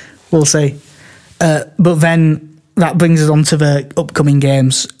 We'll see. But then that brings us on to the upcoming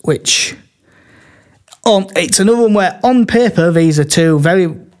games, which... it's another one where, on paper, these are two very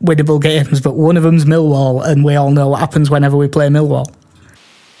winnable games, but one of them's Millwall, and we all know what happens whenever we play Millwall.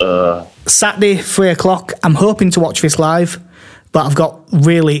 Saturday, 3:00. I'm hoping to watch this live, but I've got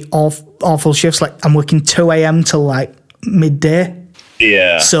really awful shifts. Like, I'm working 2 a.m. till like midday.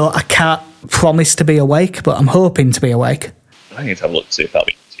 Yeah. So I can't promise to be awake, but I'm hoping to be awake. I need to have a look to see if that'll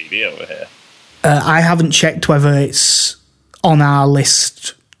be on TV over here. I haven't checked whether it's on our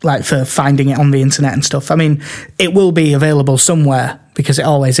list, like for finding it on the internet and stuff. I mean, it will be available somewhere because it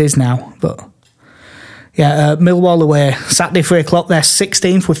always is now. But yeah, Millwall away, Saturday 3:00. They're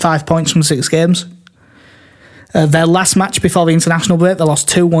 16th with 5 points from 6 games. Their last match before the international break, they lost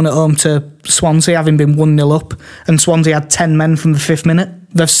 2-1 at home to Swansea, having been 1-0 up, and Swansea had 10 men from the 5th minute.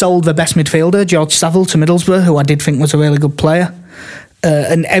 They've sold their best midfielder, George Saville, to Middlesbrough, who I did think was a really good player.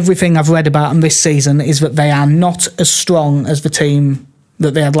 And everything I've read about them this season is that they are not as strong as the team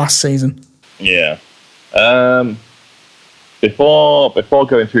that they had last season. Yeah. Before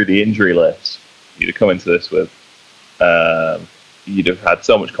going through the injury list, you'd have come into this with, you'd have had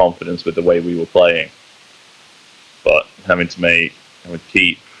so much confidence with the way we were playing. But having to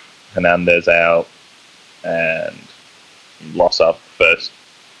keep Hernandez out and lost our first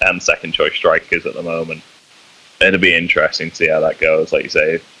and second choice strikers at the moment, it'll be interesting to see how that goes. Like you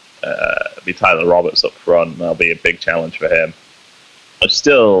say, it'll be Tyler Roberts up front, and that'll be a big challenge for him. I've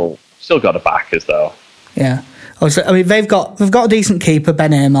still got a backers though. Yeah, I mean they've got a decent keeper,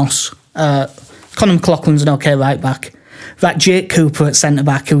 Ben Amos. Conor McLaughlin's an okay right back. That Jake Cooper at centre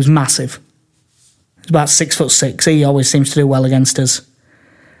back, who's massive. He's about 6'6". He always seems to do well against us.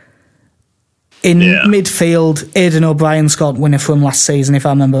 In midfield, Aidan O'Brien scored winner from last season, if I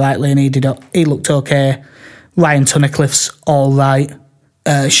remember rightly, and he looked okay. Ryan Tunnicliffe's all right.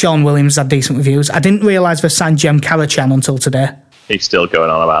 Sean Williams had decent reviews. I didn't realise they signed Jem Karachan until today. He's still going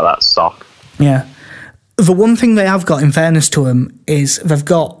on about that sock. Yeah. The one thing they have got, in fairness to him, is they've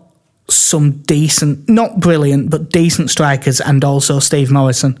got some decent, not brilliant, but decent strikers, and also Steve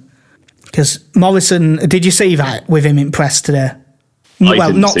Morrison. Because Morrison, did you see that with him in press today?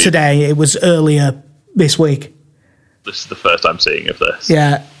 Well, not today, it was earlier this week. This is the first I'm seeing of this.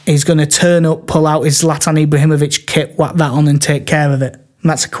 Yeah, he's going to turn up, pull out his Zlatan Ibrahimovic kit, whack that on and take care of it. And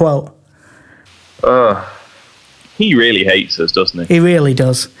that's a quote. He really hates us, doesn't he? He really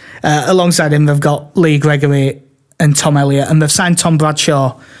does. Alongside him, they've got Lee Gregory and Tom Elliott, and they've signed Tom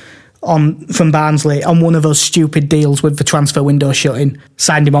Bradshaw from Barnsley on one of those stupid deals with the transfer window shutting.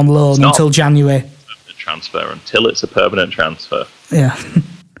 Signed him on loan until January. Transfer until it's a permanent transfer. Yeah.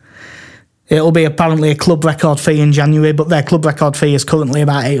 It'll be apparently a club record fee in January, but their club record fee is currently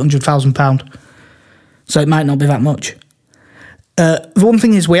about £800,000. So it might not be that much. The one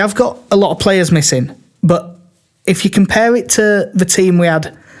thing is we have got a lot of players missing, but if you compare it to the team we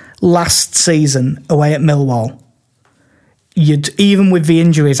had last season away at Millwall, even with the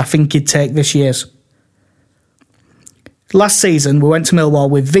injuries, I think you'd take this year's. Last season, we went to Millwall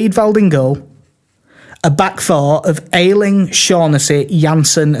with Wiedwald in goal, a back four of Ayling, Shaughnessy,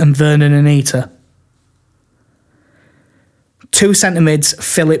 Janssen and Vernon Anita. 2 centre mids,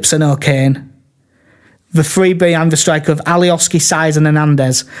 Phillips and O'Kane. The 3 behind the striker of Alioski, Size and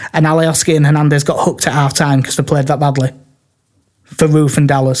Hernandez. And Alioski and Hernandez got hooked at half time because they played that badly. For Roof and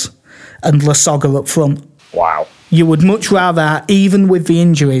Dallas. And Lasogga up front. Wow. You would much rather, even with the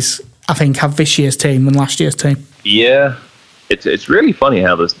injuries, I think, have this year's team than last year's team. Yeah. It's really funny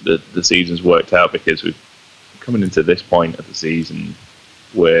how the season's worked out, because we're coming into this point of the season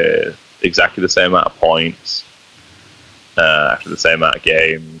with exactly the same amount of points after the same amount of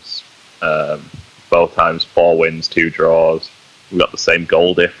games. Both times 4 wins, 2 draws. We've got the same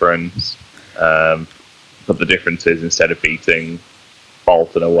goal difference. But the difference is, instead of beating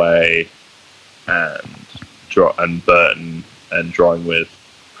Bolton away and Burton and drawing with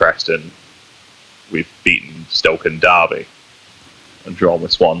Preston, we've beaten Stoke and Derby and drawn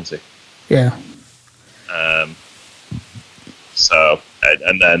with Swansea. Yeah. And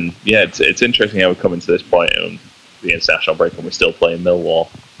then it's interesting how we're coming to this point in the international break and we're still playing Millwall.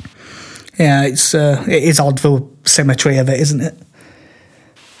 Yeah, it is odd, the symmetry of it, isn't it?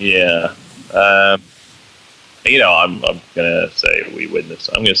 Yeah. I'm gonna say we win this.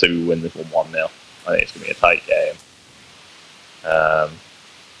 I'm gonna say we win this 1-0. I think it's gonna be a tight game.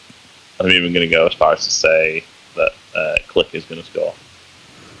 I'm even gonna go as far as to say that Click is going to score.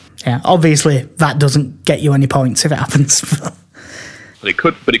 Yeah, obviously that doesn't get you any points if it happens. but it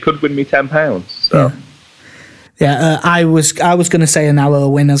could win me £10. So yeah, I was going to say an Arrow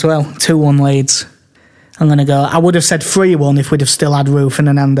win as well. 2-1 Leeds. I'm going to go. I would have said 3-1 if we'd have still had Roof and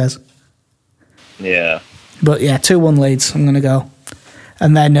Hernandez. Yeah. But yeah, 2-1 Leeds. I'm going to go.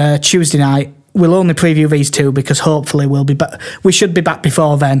 And then Tuesday night we'll only preview these 2 because hopefully we'll be back. We should be back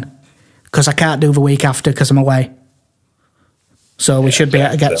before then, because I can't do the week after because I'm away. So we should be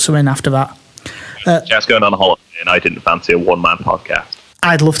able to get some in after that. Just going on a holiday and I didn't fancy a one-man podcast.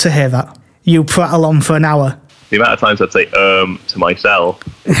 I'd love to hear that. You prattle on for an hour. The amount of times I'd say to myself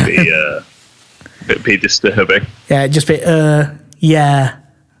would be disturbing. Yeah, just be yeah.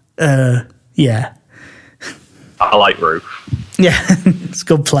 I like Roof. Yeah, it's a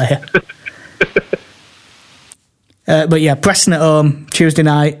good player. But yeah, Preston at home, Tuesday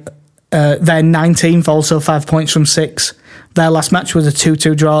night. They're 19th, also 5 points from 6. Their last match was a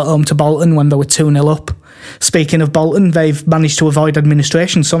 2-2 draw at home to Bolton when they were 2-0 up. Speaking of Bolton, they've managed to avoid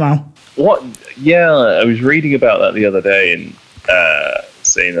administration somehow. What? Yeah, I was reading about that the other day and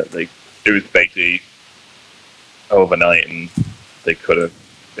saying that it was basically overnight and they could have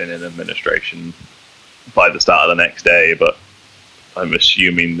been in administration by the start of the next day, but I'm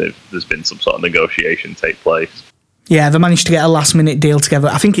assuming there's been some sort of negotiation take place. Yeah, they managed to get a last-minute deal together.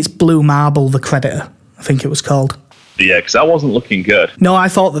 I think it's Blue Marble, the creditor, I think it was called. Yeah, because that wasn't looking good. No, I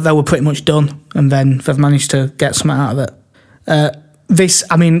thought that they were pretty much done, and then they've managed to get something out of it.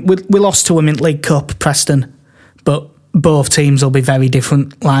 We lost to them in League Cup, Preston, but both teams will be very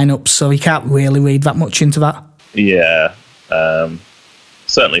different lineups, so you can't really read that much into that. Yeah,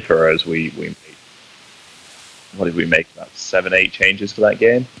 certainly for us, we made, what did we make, about 7-8 changes for that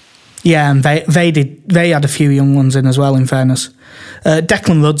game? Yeah, and they had a few young ones in as well, in fairness.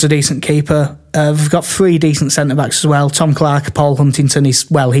 Declan Rudd's a decent keeper. We've got 3 decent centre-backs as well. Tom Clark, Paul Huntington, he's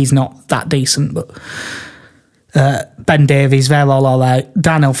not that decent, but Ben Davies, they're all right.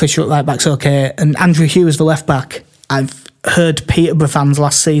 Darnell Fisher at right-back's okay. And Andrew Hughes, the left-back, I've heard Peterborough fans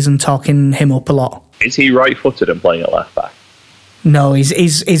last season talking him up a lot. Is he right-footed and playing at left-back? No, he's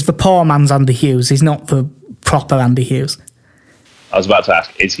the poor man's Andy Hughes. He's not the proper Andy Hughes. I was about to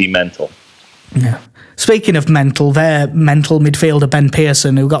ask, is he mental? Yeah. Speaking of mental, their mental midfielder Ben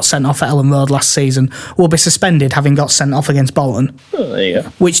Pearson, who got sent off at Ellen Road last season, will be suspended, having got sent off against Bolton. Oh, there you go.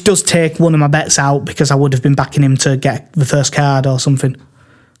 Which does take one of my bets out, because I would have been backing him to get the first card or something,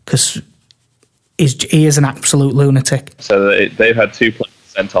 because he is an absolute lunatic. So they've had 2 players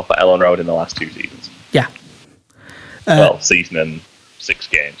sent off at Ellen Road in the last 2 seasons. Yeah. Season and 6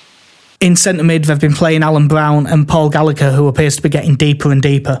 games. In centre mid, they've been playing Alan Brown and Paul Gallagher, who appears to be getting deeper and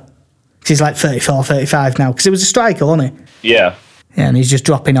deeper. He's like 34, 35 now, because he was a striker, wasn't he? Yeah. Yeah, and he's just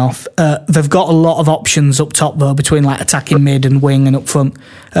dropping off. They've got a lot of options up top, though, between like attacking mid and wing and up front.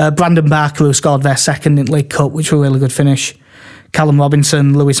 Brandon Barker, who scored their second in League Cup, which was a really good finish. Callum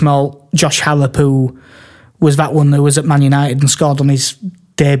Robinson, Lewis Malt, Josh Harrop, who was that one who was at Man United and scored on his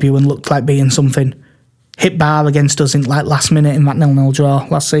debut and looked like being something. Hit bar against us in like last minute in that 0-0 draw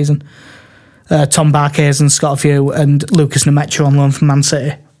last season. Tom Barkhuizen's got a few, and Lucas Nemecha on loan from Man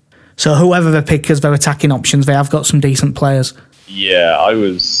City. So whoever they pick as their attacking options, they have got some decent players. Yeah, I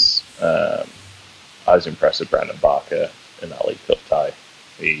was impressed with Brandon Barker in that League Cup tie.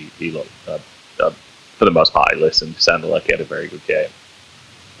 He looked, for the most part, I listened. Sounded like he had a very good game.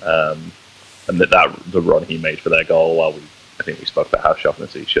 And the run he made for their goal, while I think we spoke about how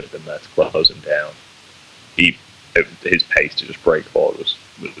Shoffness he should have been there to close him down. His pace to just break forward was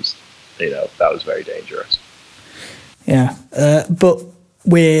that was very dangerous. Yeah, but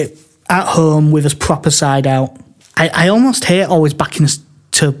we're at home with a proper side out. I almost hate always backing us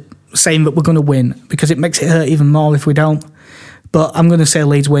to saying that we're going to win, because it makes it hurt even more if we don't. But I'm going to say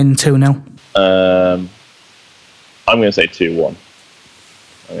Leeds win 2-0. I'm going to say 2-1.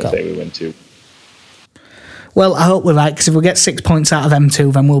 I'm going to say we win 2. Well, I hope we're right, because if we get 6 points out of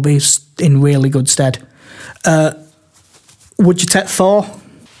M2, then we'll be in really good stead. Would you take 4?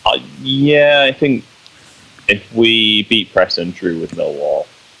 Yeah, I think if we beat Preston, drew with Millwall,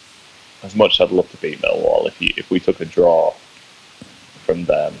 as much as I'd love to beat Millwall, if we took a draw from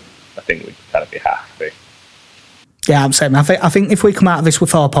them, I think we'd kind of be happy. Yeah, I'm saying. I think if we come out of this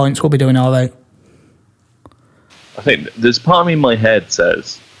with 4 points, we'll be doing all right. I think there's part of me in my head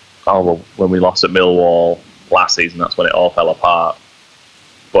says, oh, well, when we lost at Millwall last season, that's when it all fell apart.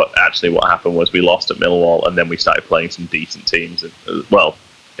 But actually what happened was we lost at Millwall, and then we started playing some decent teams. Well,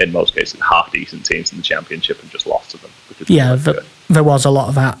 in most cases, half-decent teams in the Championship, and just lost to them. Yeah, there was a lot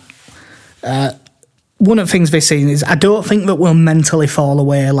of that. One of the things we've seen is I don't think that we'll mentally fall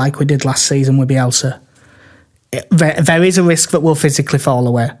away like we did last season with Bielsa. There is a risk that we'll physically fall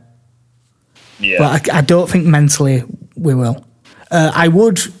away. Yeah. But I don't think mentally we will. I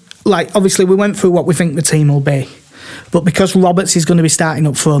would, obviously we went through what we think the team will be, but because Roberts is going to be starting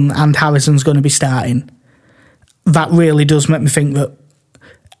up front and Harrison's going to be starting, that really does make me think that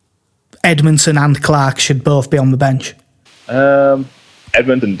Edmondson and Clark should both be on the bench.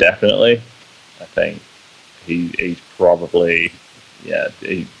 Edmondson definitely. I think he's probably,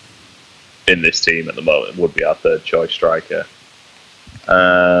 in this team at the moment, would be our third choice striker.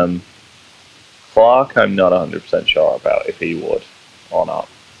 Clark, I'm not 100% sure about if he would or not.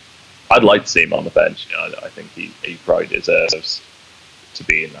 I'd like to see him on the bench. I think he probably deserves to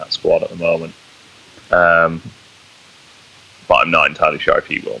be in that squad at the moment. But I'm not entirely sure if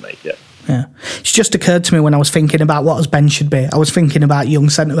he will make it. Yeah, it's just occurred to me when I was thinking about what his bench should be. I was thinking about young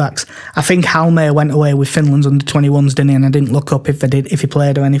centre-backs. I think Halmey went away with Finland's under-21s, didn't he? And I didn't look up if he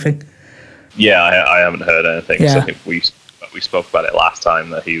played or anything. Yeah, I haven't heard anything. Yeah. So I think we spoke about it last time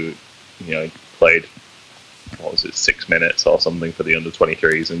that he played. I what was it, 6 minutes or something for the under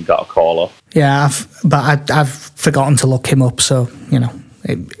 23s and got a call up. Yeah, I've forgotten to look him up, so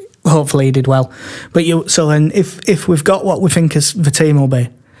hopefully he did well. But so then if we've got what we think the team will be,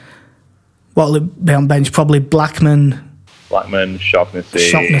 what will it be on bench? Probably Blackman,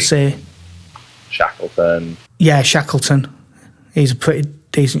 Shaughnessy, Shackleton. Yeah, Shackleton. He's a pretty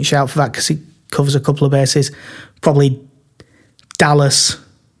decent shout for that because he covers a couple of bases. Probably Dallas,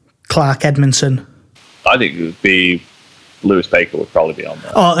 Clark, Edmondson. I think it would be Lewis Baker would probably be on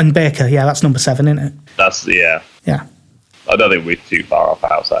there. Oh, and Baker, yeah, that's number 7, isn't it? That's, yeah. Yeah. I don't think we're too far off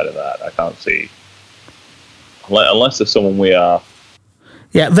outside of that. I can't see. Unless there's someone we are.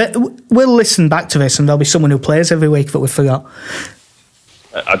 Yeah, we'll listen back to this and there'll be someone who plays every week that we forgot.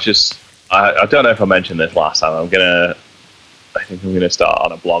 I don't know if I mentioned this last time. I think I'm gonna start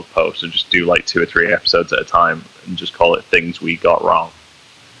on a blog post and just do like 2 or 3 episodes at a time and just call it things we got wrong.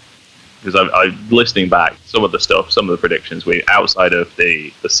 Because I'm listening back some of the stuff, some of the predictions we outside of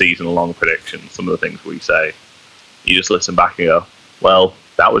the season long predictions, some of the things we say, you just listen back and go, well,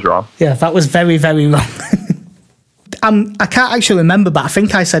 that was wrong. Yeah, that was very, very wrong. I can't actually remember, but I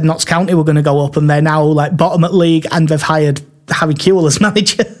think I said Notts County were going to go up, and they're now like bottom at league, and they've hired Harry Kewell as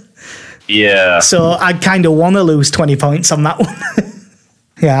manager. Yeah. So I kind of want to lose 20 points on that one.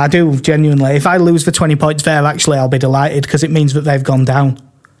 Yeah, I do, genuinely. If I lose for 20 points there, actually, I'll be delighted because it means that they've gone down.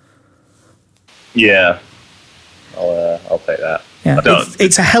 Yeah. I'll take that. Yeah,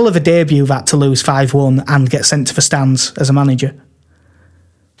 it's a hell of a debut, that, to lose 5-1 and get sent to the stands as a manager.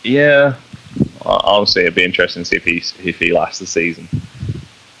 Yeah. Honestly, it'd be interesting to see if he lasts the season.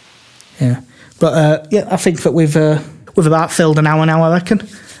 Yeah. But, I think that we've about filled an hour now, I reckon.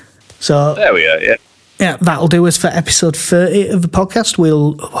 So there we are, yeah. Yeah, that'll do us for episode 30 of the podcast.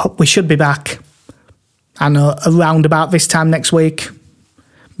 We should be back, I know, around about this time next week,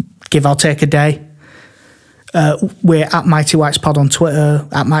 give or take a day. We're at Mighty Whites Pod on Twitter,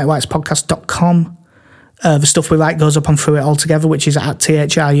 at mightywhitespodcast.com. The stuff we write goes up on Through It All Together, which is at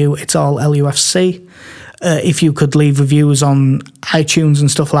THRU, it's all LUFC. If you could leave reviews on iTunes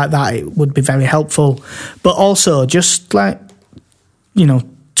and stuff like that, it would be very helpful. But also, just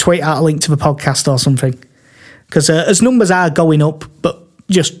tweet out a link to the podcast or something. Because as numbers are going up, but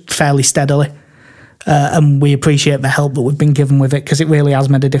just fairly steadily. And we appreciate the help that we've been given with it, because it really has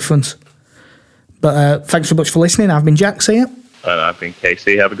made a difference. But thanks so much for listening. I've been Jack, see ya. And I've been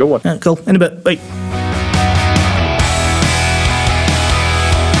Casey. Have a good one. Cool. In a bit. Bye.